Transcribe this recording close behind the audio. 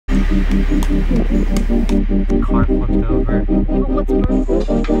Car flipped over.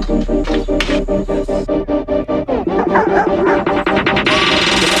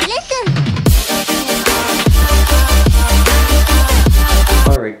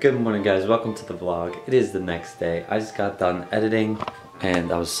 Alright, good morning guys, welcome to the vlog. It is the next day. I just got done editing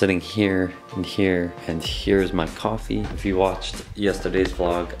and I was sitting here and here, and here's my coffee. If you watched yesterday's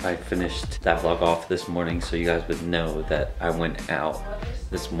vlog, I finished that vlog off this morning so you guys would know that I went out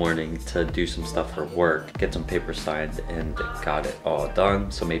this morning to do some stuff for work, get some papers signed, and got it all done.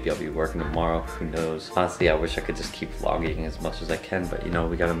 So maybe I'll be working tomorrow, who knows. Honestly, I wish I could just keep vlogging as much as I can, but you know,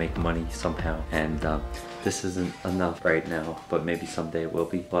 we gotta make money somehow. And this isn't enough right now, but maybe someday it will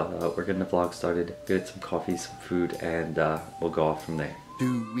be. But we're getting the vlog started, get some coffee, some food, and we'll go off from there.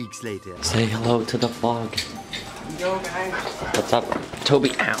 2 weeks later. Say hello to the vlog. Yo guys. What's up?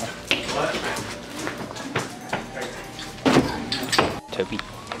 Toby, ow. What? Toby.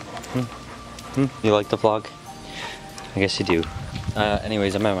 You like the vlog? I guess you do.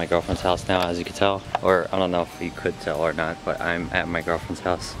 Anyways, I'm at my girlfriend's house now, as you can tell. Or, I don't know if you could tell or not, but I'm at my girlfriend's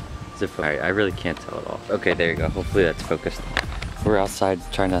house. Alright, I really can't tell at all. Okay, there you go. Hopefully that's focused. We're outside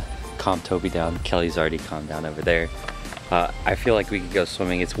trying to calm Toby down. Kelly's already calmed down over there. I feel like we could go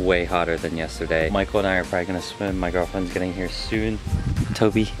swimming. It's way hotter than yesterday. Michael and I are probably gonna swim. My girlfriend's getting here soon.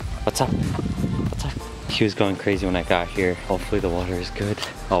 Toby, what's up? What's up? He was going crazy when I got here. Hopefully the water is good.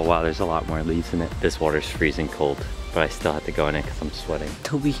 Oh wow, there's a lot more leaves in it. This water's freezing cold, but I still have to go in it because I'm sweating.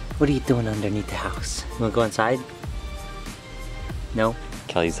 Toby, what are you doing underneath the house? You wanna go inside? No?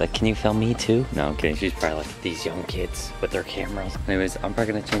 Kelly's like, can you film me too? No, I'm kidding. She's probably like, these young kids with their cameras. Anyways, I'm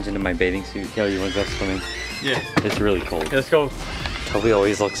probably gonna change into my bathing suit. Kelly, you wanna go swimming? Yeah. It's really cold. Let's go. Toby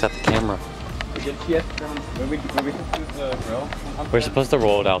always looks at the camera. We're supposed to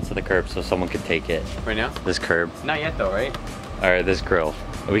roll it out to the curb so someone could take it. Right now? This curb. Not yet though, right? Or this grill.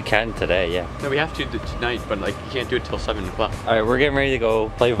 We can today, yeah. No, we have to tonight, but like you can't do it till 7 o'clock. Alright, we're getting ready to go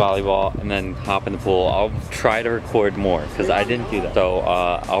play volleyball and then hop in the pool. I'll try to record more because I didn't do that. So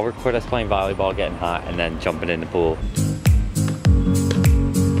I'll record us playing volleyball, getting hot, and then jumping in the pool.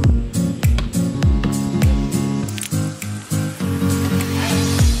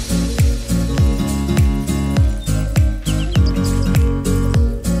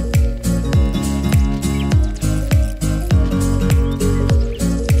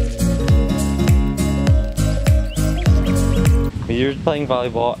 We were playing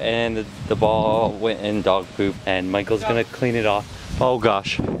volleyball and the ball went in dog poop and Michael's gonna clean it off. Oh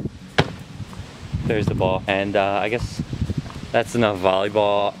gosh. There's the ball. And I guess that's enough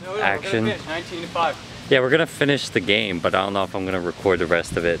volleyball action. 19-5. Yeah, we're gonna finish the game, but I don't know if I'm gonna record the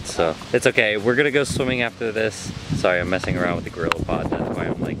rest of it, so it's okay. We're gonna go swimming after this. Sorry, I'm messing around with the Gorilla Pod. That's why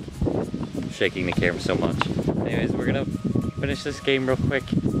I'm like shaking the camera so much. Anyways, we're gonna finish this game real quick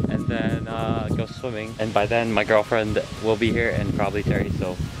and then go swimming. And by then my girlfriend will be here and probably Terry,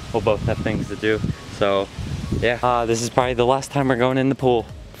 so we'll both have things to do. So yeah, this is probably the last time we're going in the pool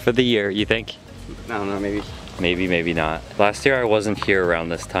for the year, you think? I don't know, maybe. Maybe, maybe not. Last year I wasn't here around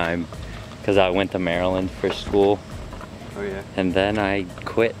this time because I went to Maryland for school. Oh yeah. And then I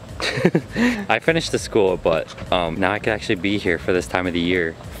quit. I finished the school, but now I can actually be here for this time of the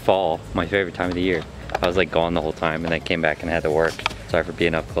year. Fall, my favorite time of the year. I was like gone the whole time and then came back and had to work. Sorry for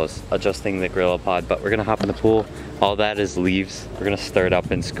being up close adjusting the Gorilla Pod, but we're gonna hop in the pool. All that is leaves. We're gonna stir it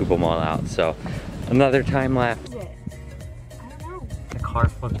up and scoop them all out. So another time lapse. I don't know. The car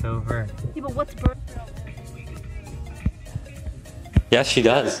flipped over. Yeah, but what's burnt? Yes, she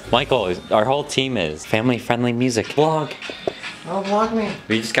does. Michael, our whole team is family friendly music. Vlog. Oh, vlog me.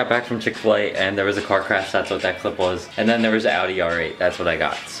 We just got back from Chick-fil-A and there was a car crash, that's what that clip was. And then there was an Audi R8, that's what I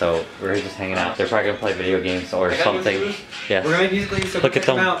got. So we're just hanging out. They're probably gonna play video games or something. Yeah. We're gonna make music, so look at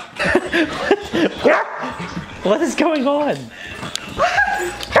them. What is going on?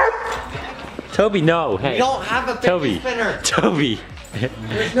 Toby, no. Hey. We don't have a Toby. spinner. Toby.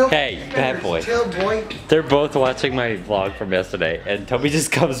 No hey, bad boy. Chill, boy. They're both watching my vlog from yesterday and Toby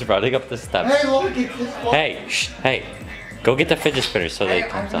just comes running up the steps. Hey, look, it's this one. Hey, shh, hey. Go get the fidget spinner so they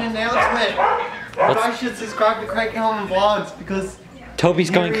come an announcement. You guys should subscribe to Craig Heilman Vlogs because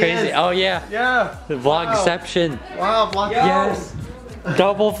Toby's going crazy. Is. Oh yeah. Yeah. The vlogception. Wow, vlog. Yes.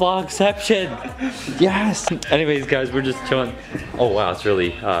 Double vlogception. Yes. Anyways, guys, we're just chilling. Oh wow, it's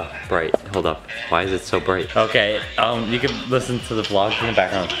really bright. Hold up. Why is it so bright? Okay. You can listen to the vlog in the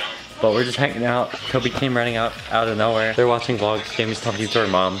background. But we're just hanging out. Toby came running out of nowhere. They're watching vlogs. Jamie's talking to her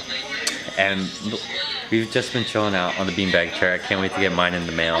mom, and we've just been chilling out on the beanbag chair. I can't wait to get mine in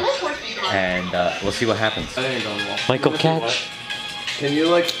the mail. And we'll see what happens. Michael, catch. Can you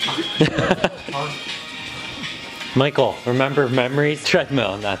like... Michael, remember memories?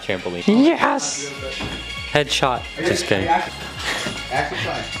 Treadmill, not trampoline. Yes! Headshot. Just kidding. Actually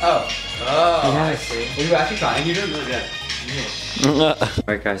trying. Oh. Oh, yes. I see. You're actually trying. You're doing really good.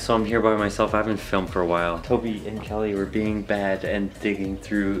 Alright guys, so I'm here by myself. I haven't filmed for a while. Toby and Kelly were being bad and digging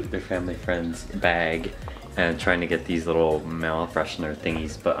through their family friend's bag and trying to get these little male freshener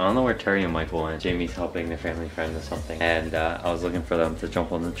thingies, but I don't know where Terry and Michael went. Jamie's helping their family friend with something, and I was looking for them to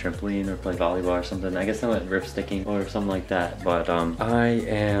jump on the trampoline or play volleyball or something. I guess they went rip sticking or something like that, but I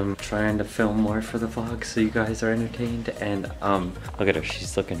am trying to film more for the vlog so you guys are entertained. And look at her,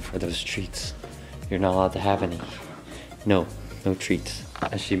 she's looking for those treats. You're not allowed to have any. No treats.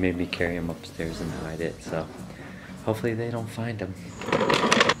 And she made me carry them upstairs and hide it, so hopefully they don't find them.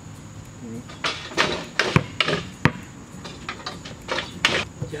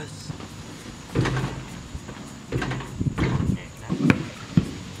 Yes.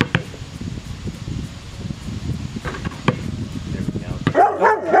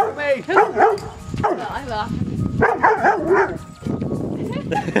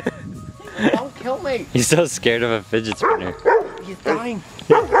 Don't kill me. He's so scared of a fidget spinner. He's dying.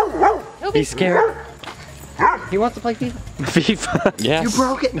 He's scared. He wants to play FIFA. FIFA. Yes. You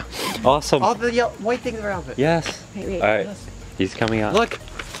broke it. Awesome. All the white things around it. Yes. Wait. Alright. He's coming out. Look.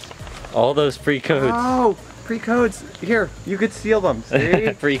 All those free codes. Oh, free codes. Here, you could steal them.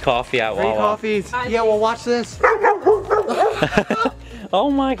 See? Free coffee at Free Wawa. coffees. Yeah, well, watch this.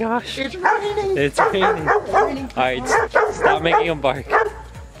 Oh my gosh. It's raining. It's raining. Alright, stop making him bark.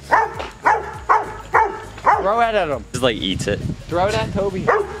 Throw it at him. Just like eats it. Throw it at Toby.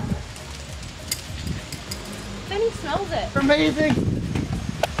 Then he smells it. Amazing.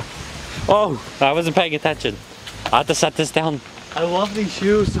 Oh, I wasn't paying attention. I have to set this down. I love these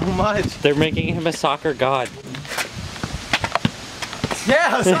shoes so much. They're making him a soccer god.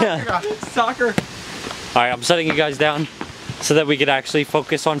 Yeah, soccer. Soccer. Alright, I'm setting you guys down so that we could actually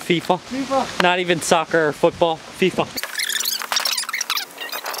focus on FIFA. FIFA. Not even soccer or football, FIFA.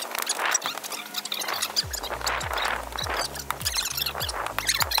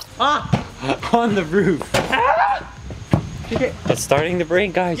 Ah! On the roof. Okay. It's starting to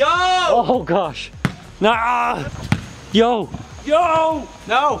rain, guys. Yo! Oh gosh. Nah! Yo! Yo!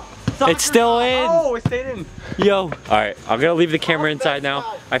 No! It's still in! Oh, it stayed in. Yo! Alright, I'm gonna leave the camera inside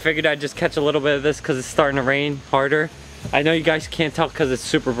now. I figured I'd just catch a little bit of this because it's starting to rain harder. I know you guys can't tell because it's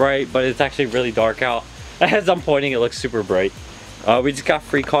super bright, but it's actually really dark out. As I'm pointing, it looks super bright. We just got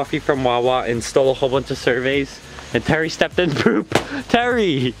free coffee from Wawa and stole a whole bunch of surveys. And Terry stepped in poop.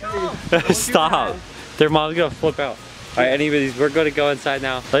 Terry! Stop. Their mom's gonna flip out. Alright, anyways, we're gonna go inside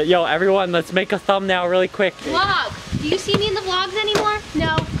now. Yo, everyone, let's make a thumbnail really quick. Vlog. Do you see me in the vlogs anymore?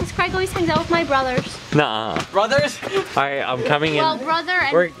 No, because Craig always hangs out with my brothers. Nuh-uh. Brothers? Alright, I'm coming in. Well, brother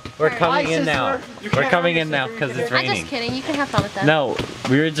and We're coming Hi, in now. sister. You We're can't coming have in your now sister because it's I'm raining. just kidding. You can have fun with them. No,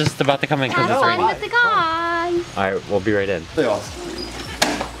 we were just about to come in because Have it's fun raining. with the guys. Alright, we'll be right in. They awesome.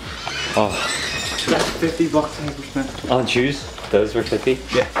 Oh, That's $50 100%. on shoes? Those were 50?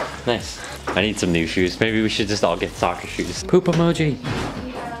 Yeah. Nice. I need some new shoes. Maybe we should just all get soccer shoes. Poop emoji.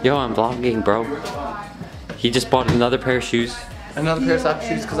 Yo, I'm vlogging, bro. He just bought another pair of shoes. Another pair of soccer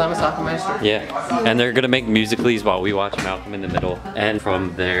shoes because I'm a soccer master. Yeah, and they're gonna make musicallys while we watch Malcolm in the Middle. And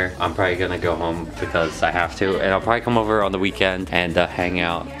from there, I'm probably gonna go home because I have to. And I'll probably come over on the weekend and hang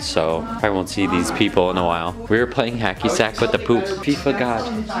out. So I won't see these people in a while. We were playing hacky sack with the poop. FIFA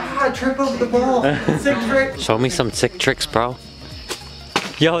god. Ah, trip over the ball. Sick trick. Show me some sick tricks, bro.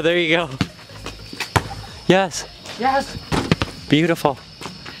 Yo, there you go. Yes. Yes. Beautiful.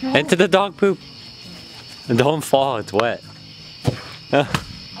 Into the dog poop. And don't fall, it's wet.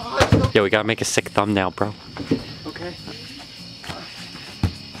 Yo, we gotta make a sick thumbnail, bro. Okay.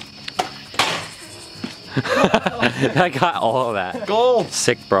 I got all of that. Goal.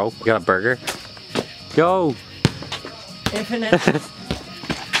 Sick, bro. You got a burger? Yo. Infinite.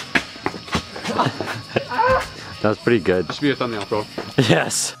 That was pretty good. Should be a thumbnail, bro.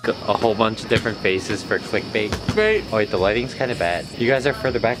 Yes. A whole bunch of different faces for clickbait. Great. Oh wait, the lighting's kind of bad. You guys are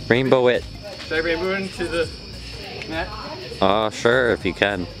further back. Rainbow it. Should I rainbow into the net? Oh, sure, if you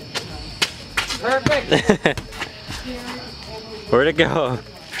can. Perfect. Where'd it go?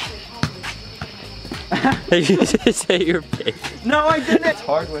 You just hit your face. No, I didn't. It's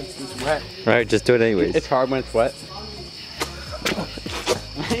hard when it's wet. Alright, just do it anyways. It's hard when it's wet.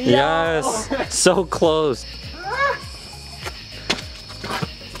 Yes. So close.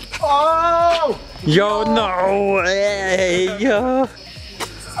 Oh! Yo, no way. Yo.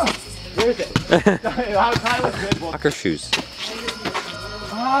 Where is it? How time was good? Soccer shoes.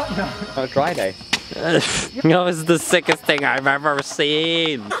 On a dry day. That was the sickest thing I've ever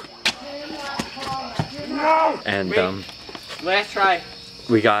seen. And Last try.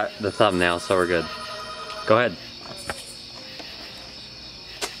 we got the thumbnail, so we're good. Go ahead.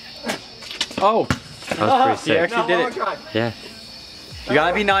 Oh, That was pretty you sick. actually did it. Yeah. You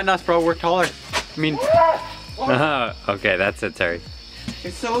gotta be not us, bro. We're taller. I mean, Okay, that's it, Terry.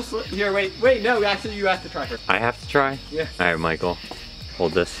 it's so slow. Here, wait, no, actually, you have to try first. I have to try? Yeah. Alright, Michael.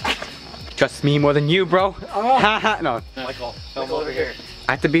 Hold this. Trust me more than you, bro. Haha, no. Michael, film over here.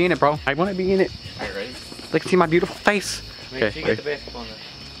 I have to be in it, bro. I want to be in it. Alright, ready? Like, see my beautiful face. Make sure you get the wait. basketball now.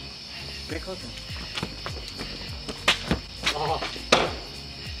 Get closer.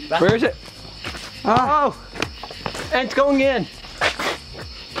 Where is it? Oh! And it's going in.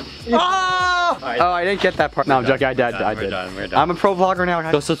 Oh! Oh, I didn't get that part. No, I'm joking. I did. I did. We're done. I'm a pro vlogger now,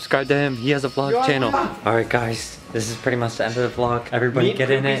 Go guys. subscribe to him. He has a vlog channel. Alright, guys. This is pretty much the end of the vlog. Everybody Meet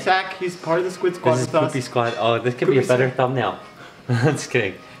get in Poopy it. Sack. He's part of the Squid Squad This is with us. Poopy Squad. Oh, this could be a Poopy better Sack. thumbnail. I'm just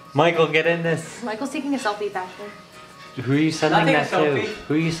kidding. Michael, get in this. Michael's taking a selfie back there. Who are you sending Not that to? taking a selfie.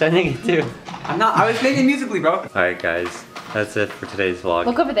 Who are you sending it to? I'm not. I was making musically, bro. Alright, guys. That's it for today's vlog.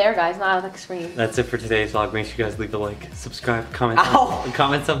 Look over there, guys, not on the screen. That's it for today's vlog. Make sure you guys leave a like, subscribe, comment, Ow.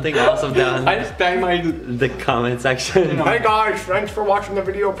 comment something awesome down I just banged my. the comment section. Hey guys, thanks for watching the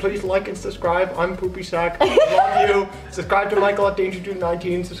video. Please like and subscribe. I'm Poopy Sack. Love you. Subscribe to Michael at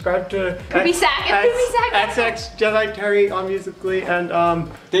DangerDude19. Subscribe to Poopy Sack and Poopy Sack. XX Jedi Terry on Musically. And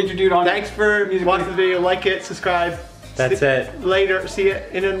Danger Dude on. thanks for watching the video. Like it, subscribe. That's it. Later. See you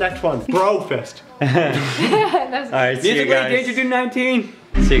in the next one. Bro fist. Alright, see you Musically, guys. Danger Dude 19.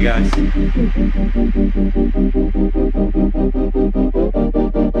 See you guys.